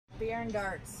Beer and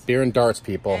darts. Beer and darts,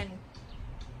 people. And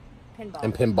pinball.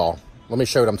 And pinball. Let me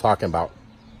show you what I'm talking about.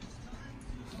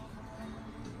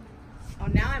 Oh,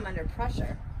 now I'm under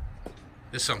pressure.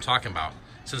 This is what I'm talking about.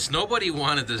 Since nobody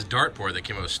wanted this dartboard that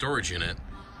came with a storage unit,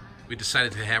 we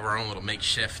decided to have our own little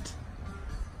makeshift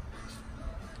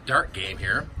dart game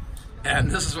here. And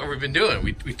this is what we've been doing.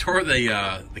 We tore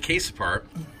the case apart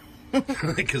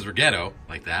because we're ghetto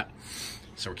like that.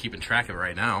 So we're keeping track of it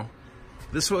right now.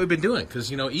 This is what we've been doing because,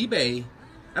 you know, eBay,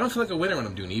 I don't feel like a winner when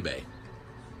I'm doing eBay.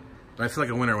 But I feel like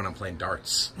a winner when I'm playing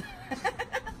darts.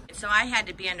 So I had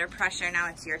to be under pressure. Now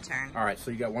it's your turn. All right,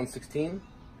 so you got 116.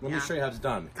 Let me show you how it's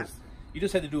done. Because you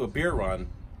just had to do a beer run.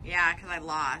 Yeah, because I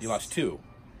lost. You lost 2.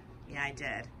 Yeah, I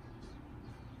did.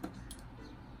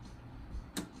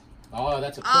 Oh,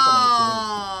 that's a triple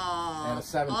 19 and a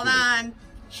 17. Hold on.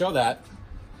 Show that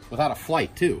without a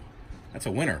flight, too. That's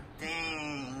a winner. Dang.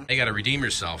 You got to redeem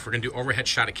yourself. We're going to do overhead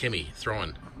shot of Kimmy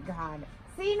throwing. God.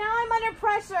 See, now I'm under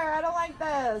pressure. I don't like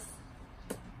this.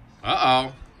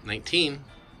 Uh-oh. 19.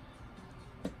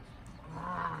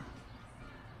 Ah.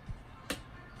 All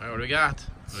right, what do we got?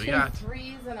 What do we got? 2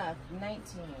 3s and a 19.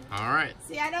 All right.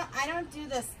 See, I don't do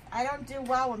this. I don't do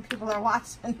well when people are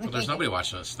watching me. Well, there's nobody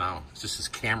watching us now. It's just this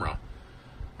camera.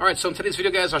 All right, so in today's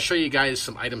video, guys, I'll show you guys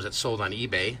some items that sold on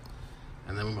eBay.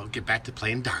 And then we'll get back to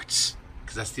playing darts.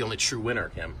 Because that's the only true winner,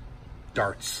 Kim.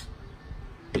 Darts.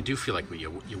 You do feel like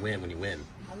you win when you win.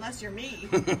 Unless you're me.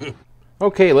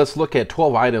 Okay, let's look at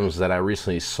 12 items that I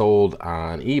recently sold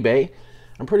on eBay.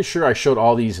 I'm pretty sure I showed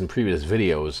all these in previous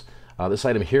videos. This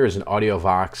item here is an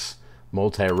AudioVox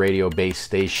multi-radio base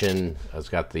station. It's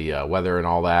got the weather and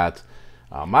all that.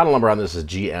 Model number on this is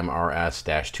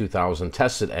GMRS-2000.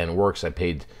 Tested and works. I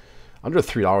paid under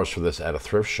 $3 for this at a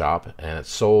thrift shop, and it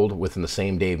sold within the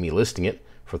same day of me listing it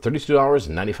for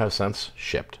 $32.95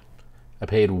 shipped. I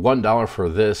paid $1 for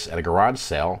this at a garage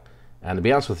sale, and to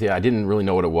be honest with you, I didn't really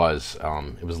know what it was.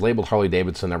 It was labeled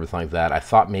Harley-Davidson and everything like that. I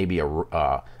thought maybe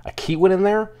a key went in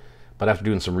there, but after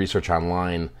doing some research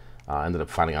online, I ended up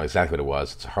finding out exactly what it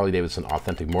was. It's a Harley-Davidson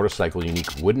Authentic Motorcycle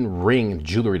Unique Wooden Ring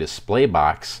Jewelry Display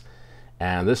Box,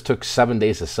 and this took 7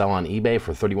 days to sell on eBay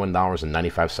for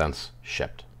 $31.95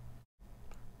 shipped.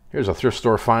 Here's a thrift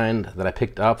store find that I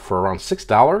picked up for around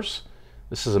 $6.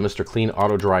 This is a Mr. Clean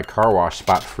Auto Dry Car Wash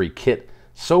Spot-Free Kit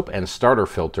Soap and Starter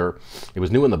Filter. It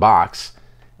was new in the box,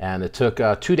 and it took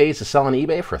 2 days to sell on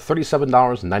eBay for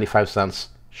 $37.95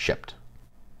 shipped.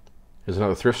 Here's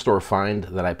another thrift store find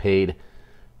that I paid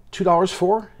 $2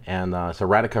 for, and it's a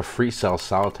Radica Freecell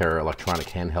Solitaire Electronic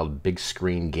Handheld Big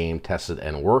Screen Game. Tested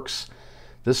and works.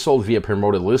 This sold via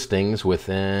promoted listings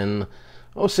within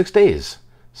 6 days.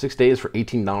 6 days for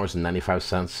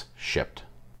 $18.95 shipped.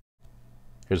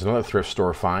 Here's another thrift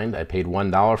store find. I paid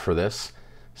 $1 for this.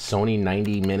 Sony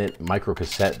 90-minute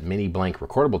microcassette mini blank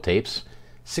recordable tapes.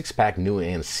 6-pack new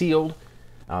and sealed.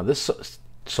 This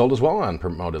sold as well on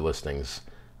promoted listings.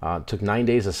 Took 9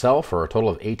 days to sell for a total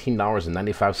of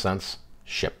 $18.95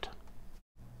 shipped.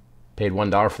 Paid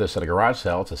 $1 for this at a garage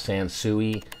sale. It's a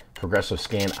Sansui Progressive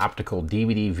Scan Optical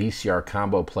DVD VCR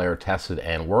combo player. Tested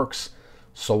and works.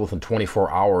 Sold within 24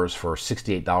 hours for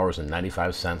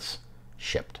 $68.95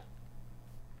 shipped.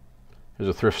 Here's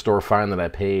a thrift store find that I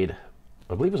paid,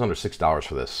 I believe it was under $6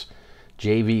 for this.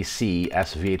 JVC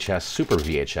SVHS Super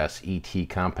VHS ET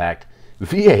Compact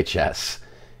VHS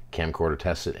camcorder.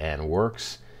 Tested and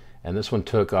works. And this one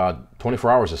took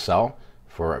 24 hours to sell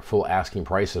for a full asking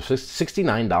price of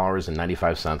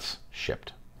 $69.95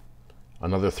 shipped.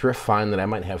 Another thrift find that I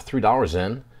might have $3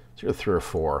 in. It's either 3 or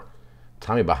 4.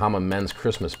 Tommy Bahama Men's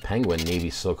Christmas Penguin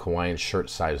Navy Silk Hawaiian Shirt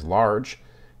size large.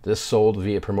 This sold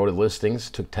via promoted listings.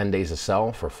 Took 10 days to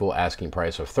sell for a full asking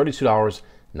price of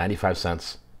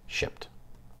 $32.95 shipped.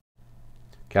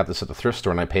 Got this at the thrift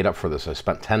store and I paid up for this. I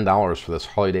spent $10 for this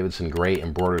Harley-Davidson gray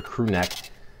embroidered crew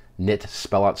neck knit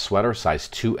spell-out sweater size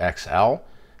 2XL.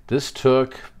 This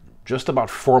took just about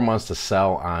 4 months to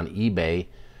sell on eBay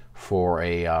for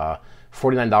a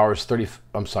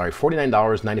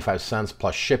 $49.95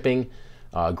 plus shipping.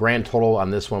 Grand total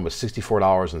on this one was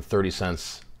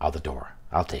 $64.30 out the door.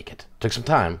 I'll take it. Took some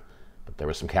time, but there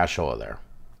was some cashola there.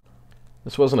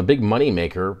 This wasn't a big money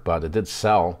maker, but it did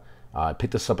sell. I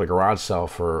picked this up at a garage sale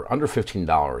for under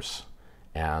 $15.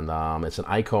 And it's an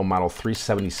ICO Model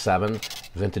 377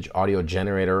 vintage audio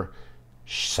generator,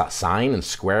 sine and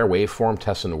square waveform.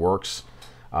 Tested and works.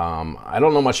 I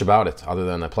don't know much about it other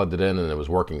than I plugged it in and it was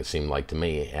working, it seemed like to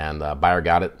me. And buyer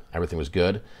got it. Everything was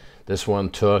good. This one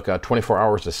took 24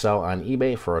 hours to sell on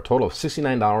eBay for a total of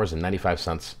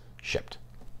 $69.95 shipped.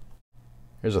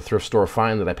 Here's a thrift store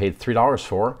find that I paid $3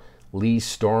 for. Lee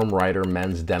Storm Rider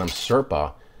Men's Denim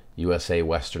Serpa USA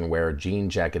Western Wear jean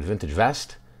jacket vintage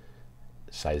vest.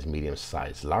 Size medium,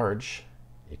 size large.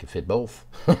 You can fit both.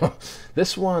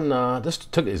 This one, this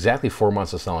took exactly 4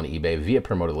 months to sell on eBay via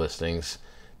promoted listings.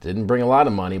 Didn't bring a lot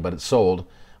of money, but it sold.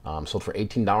 Sold for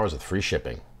 $18 with free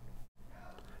shipping.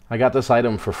 I got this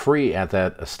item for free at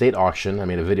that estate auction. I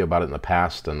made a video about it in the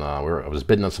past, and I was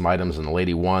bidding on some items, and the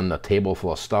lady won a table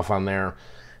full of stuff on there.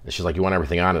 And she's like, "You want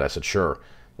everything on it?" I said, "Sure."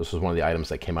 This was one of the items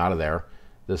that came out of there.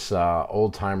 This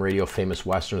Old Time Radio Famous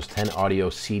Westerns 10 audio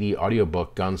CD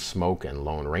audiobook, Gunsmoke and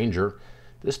Lone Ranger.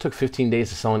 This took 15 days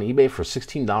to sell on eBay for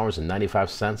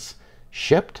 $16.95.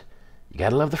 Shipped. You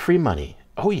gotta love the free money.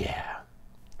 Oh yeah.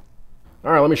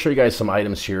 All right, let me show you guys some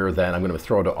items here that I'm gonna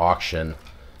throw to auction.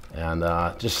 And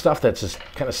just stuff that's just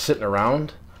kind of sitting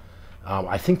around.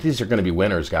 I think these are gonna be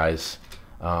winners, guys.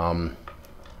 I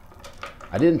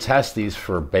didn't test these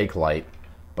for Bakelite,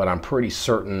 but I'm pretty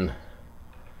certain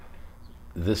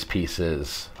this piece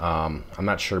is. I'm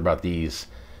not sure about these.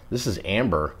 This is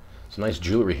amber. Some nice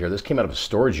jewelry here. This came out of a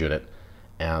storage unit,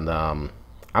 and I'm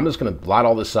just going to lot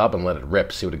all this up and let it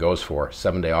rip, see what it goes for.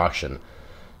 7-day auction.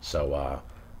 So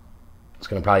it's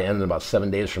going to probably end in about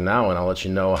 7 days from now, and I'll let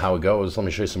you know how it goes. Let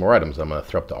me show you some more items I'm going to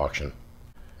throw up to auction.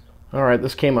 All right,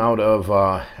 this came out of,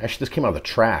 actually this came out of the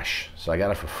trash, so I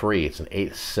got it for free. It's an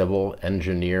 8th Civil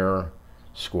Engineer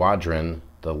Squadron,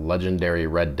 the legendary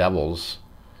Red Devils.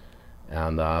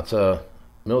 And it's a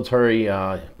military,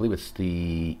 I believe it's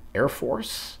the Air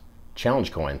Force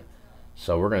challenge coin.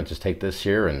 So we're going to just take this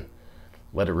here and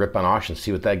let it rip on auction,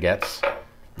 see what that gets.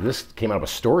 This came out of a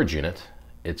storage unit.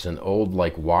 It's an old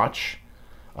like watch,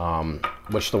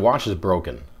 which the watch is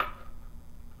broken.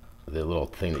 The little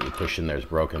thing that you push in there is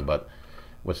broken, but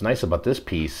what's nice about this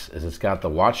piece is it's got the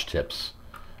watch tips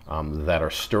that are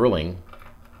sterling,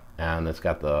 and it's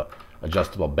got the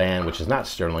adjustable band, which is not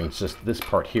sterling. It's just this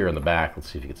part here in the back. Let's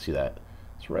see if you can see that.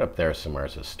 It's right up there somewhere.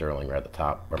 It says sterling right at the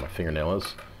top where my fingernail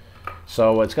is.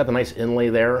 So it's got the nice inlay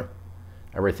there,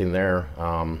 everything there.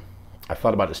 I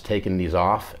thought about just taking these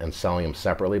off and selling them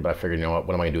separately, but I figured, you know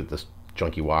what am I gonna do with this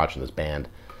junky watch and this band?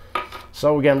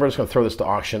 So again, we're just gonna throw this to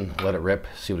auction, let it rip,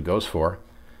 see what it goes for.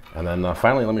 And then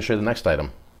finally, let me show you the next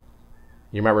item.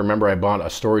 You might remember I bought a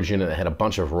storage unit that had a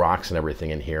bunch of rocks and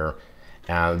everything in here.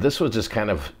 And this was just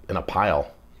kind of in a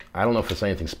pile. I don't know if it's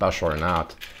anything special or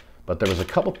not, but there was a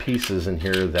couple pieces in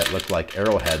here that looked like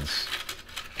arrowheads.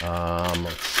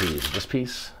 Let's see, is this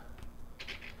piece?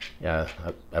 Yeah,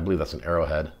 I believe that's an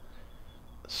arrowhead.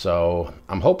 So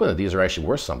I'm hoping that these are actually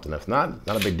worth something. If not,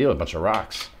 not a big deal, a bunch of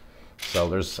rocks. So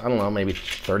there's, I don't know, maybe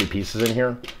 30 pieces in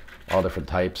here, all different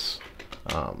types.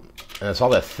 And it's all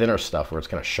that thinner stuff where it's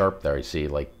kind of sharp there, you see,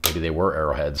 like maybe they were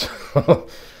arrowheads.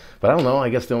 But I don't know, I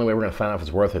guess the only way we're going to find out if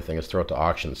it's worth anything is throw it to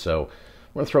auction. So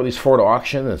we're going to throw these 4 to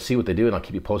auction and see what they do, and I'll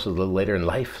keep you posted a little later in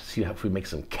life, see if we make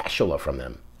some cashola from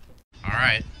them. All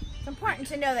right. It's important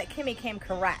to know that Kimmy came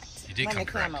correct when the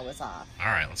camera was off.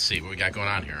 All right, let's see what we got going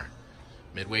on here.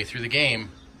 Midway through the game,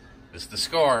 this is the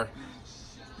score.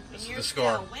 This is the score.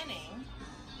 You're still winning.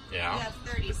 Yeah. You have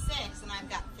 36 and I've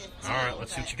got 15. All right,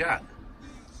 let's see what you got.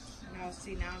 No,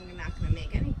 see, now I'm not going to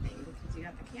make anything because you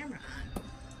got the camera on.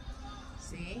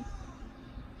 See?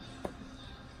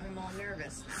 I'm all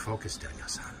nervous now. Focus,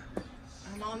 Daniel-san.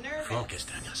 I'm all nervous. Focus,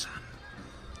 Daniel-san.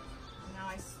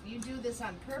 Now, you do this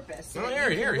on purpose. So Oh,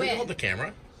 here, you can hold the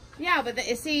camera. Yeah, but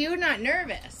see, you're not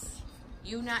nervous.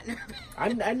 You not nervous.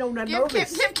 I know not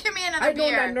nervous. Give Kimmy another beer.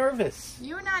 I know not nervous.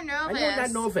 You're not nervous. I know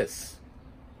not nervous.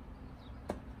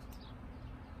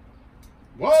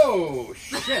 Whoa,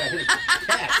 shit, I hit a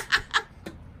cat.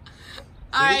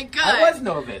 All right, good. I was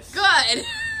nervous. Good.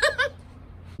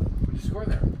 What'd you score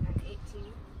there? I'm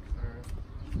 18. Alright.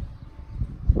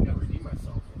 I gotta redeem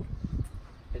myself.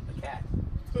 Hit the cat.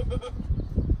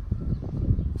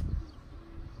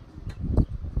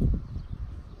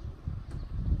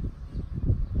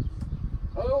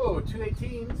 Oh, 2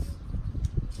 18s.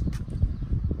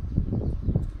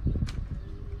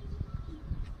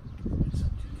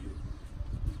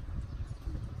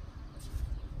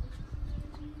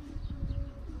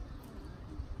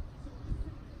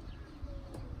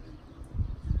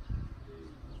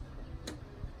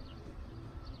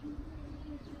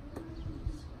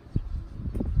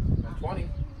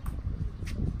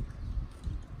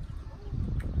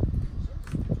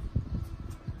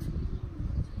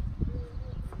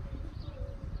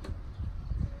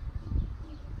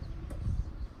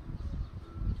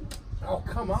 Oh,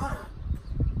 come on.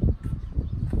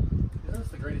 This is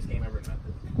the greatest game ever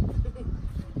invented.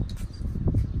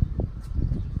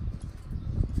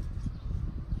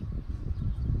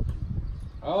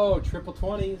 Oh, triple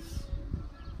 20s.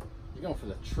 You're going for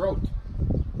the throat.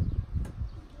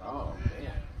 Oh,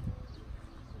 man.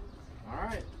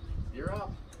 you're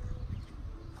up.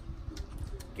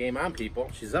 Game on, people.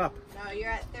 She's up. No,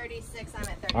 you're at 36. I'm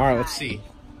at 35. All right, let's see.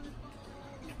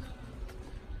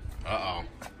 Uh-oh.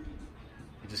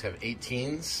 We just have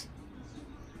 18s.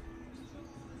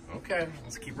 Okay,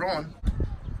 let's keep rolling.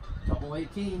 Double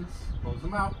 18s. Close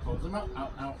them out. Close them out.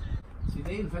 Out, out. See,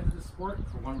 they invented the sport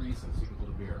for one reason, so you can put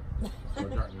a beer. So we're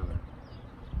darting on there.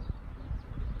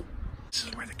 This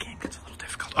is where the game gets a little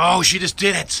difficult. Oh, she just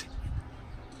did it.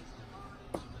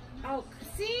 Oh,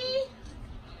 see?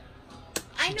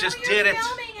 I know just you're did it.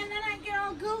 filming and then I get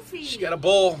all goofy. She got a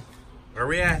bowl. Where are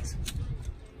we at?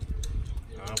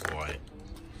 Oh, boy.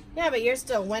 Yeah, but you're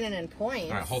still winning in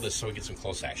points. All right, hold this so we get some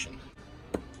close action.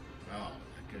 Oh,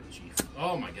 good chief.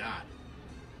 Oh, my God.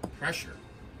 Pressure.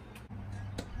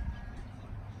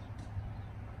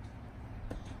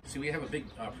 See, we have a big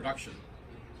production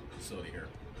facility here.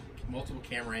 Multiple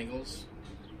camera angles.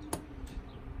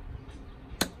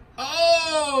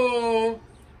 Oh!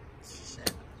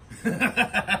 Shit.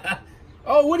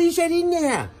 Oh, what is that in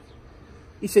there?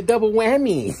 It's a double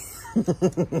whammy.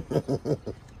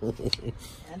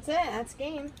 That's it. That's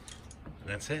game.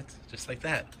 That's it. Just like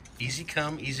that. Easy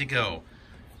come, easy go.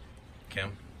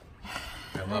 Kim,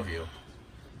 I love you.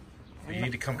 But you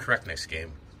need to come correct next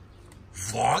game.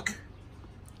 Vlog?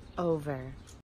 Over.